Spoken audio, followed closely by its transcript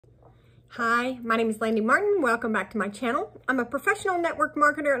Hi, my name is Landy Martin. Welcome back to my channel. I'm a professional network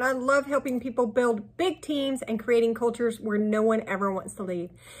marketer and I love helping people build big teams and creating cultures where no one ever wants to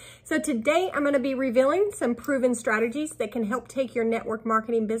leave. So today I'm going to be revealing some proven strategies that can help take your network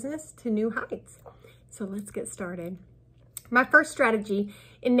marketing business to new heights. So let's get started. My first strategy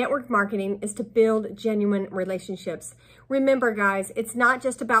in network marketing is to build genuine relationships. Remember guys, it's not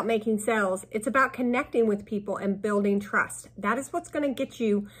just about making sales. It's about connecting with people and building trust. That is what's going to get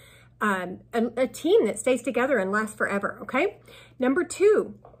you a team that stays together and lasts forever, okay? Number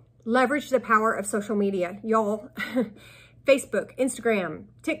two, leverage the power of social media. Y'all, Facebook, Instagram,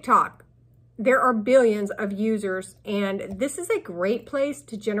 TikTok, there are billions of users, and this is a great place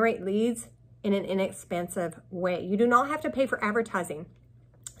to generate leads in an inexpensive way. You do not have to pay for advertising.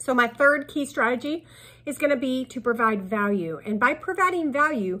 So my third key strategy is going to be to provide value. And by providing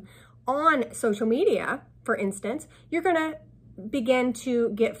value on social media, for instance, you're going to begin to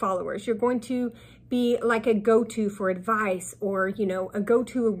get followers. You're going to be like a go-to for advice or, a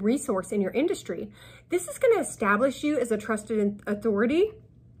go-to resource in your industry. This is going to establish you as a trusted authority,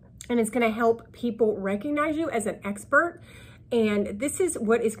 and it's going to help people recognize you as an expert. And this is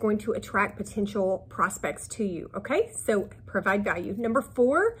what is going to attract potential prospects to you, okay? So provide value. Number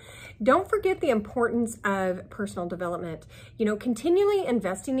four, don't forget the importance of personal development. Continually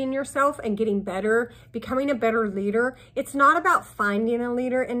investing in yourself and getting better, becoming a better leader. It's not about finding a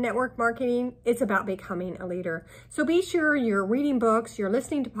leader in network marketing. It's about becoming a leader. So be sure you're reading books, you're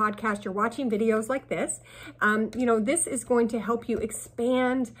listening to podcasts, you're watching videos like this. This is going to help you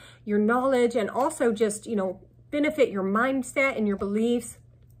expand your knowledge and also just, benefit your mindset and your beliefs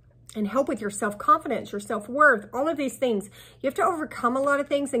and help with your self-confidence, your self-worth, all of these things. You have to overcome a lot of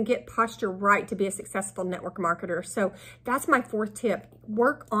things and get posture right to be a successful network marketer. So that's my fourth tip.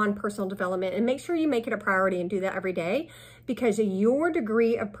 Work on personal development and make sure you make it a priority and do that every day, because your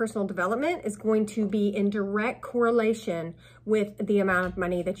degree of personal development is going to be in direct correlation with the amount of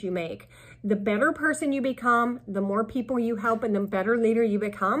money that you make. The better person you become, the more people you help, and the better leader you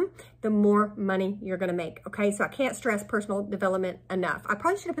become, the more money you're going to make. Okay, so I can't stress personal development enough. I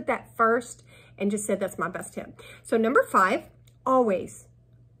probably should have put that first and just said that's my best tip. So number five, always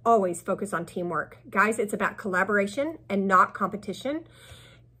focus on teamwork. Guys, it's about collaboration and not competition.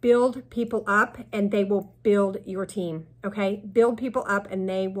 Build people up and they will build your team, okay? Build people up and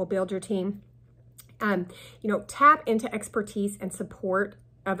they will build your team. Tap into expertise and support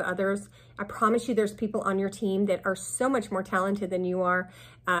of others. I promise you there's people on your team that are so much more talented than you are.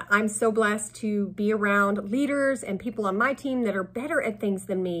 I'm so blessed to be around leaders and people on my team that are better at things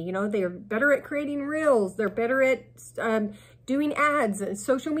than me. They're better at creating reels. They're better at doing ads and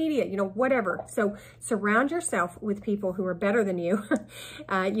social media, whatever. So surround yourself with people who are better than you.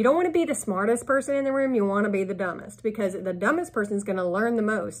 You don't want to be the smartest person in the room. You want to be the dumbest, because the dumbest person is going to learn the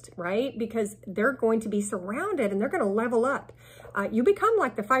most, right? Because they're going to be surrounded and they're going to level up. You become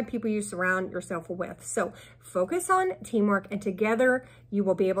like the 5 people you surround yourself with. So focus on teamwork, and together you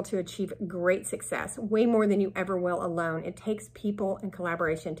will be able to achieve great success, way more than you ever will alone. It takes people and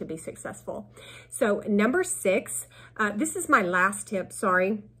collaboration to be successful. So number 6, this is my last tip.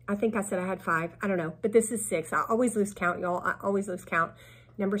 Sorry, I think I said I had 5. I don't know, but this is 6. I always lose count, y'all. I always lose count.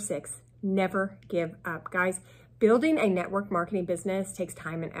 Number 6, never give up. Guys, building a network marketing business takes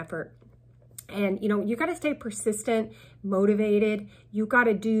time and effort. And, you got to stay persistent, motivated. You got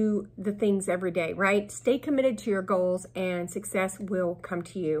to do the things every day, right? Stay committed to your goals and success will come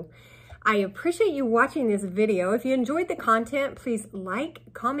to you. I appreciate you watching this video. If you enjoyed the content, please like,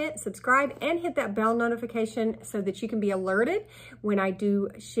 comment, subscribe, and hit that bell notification so that you can be alerted when I do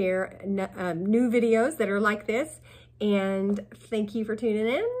share new videos that are like this. And thank you for tuning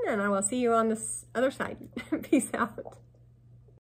in, and I will see you on this other side. Peace out.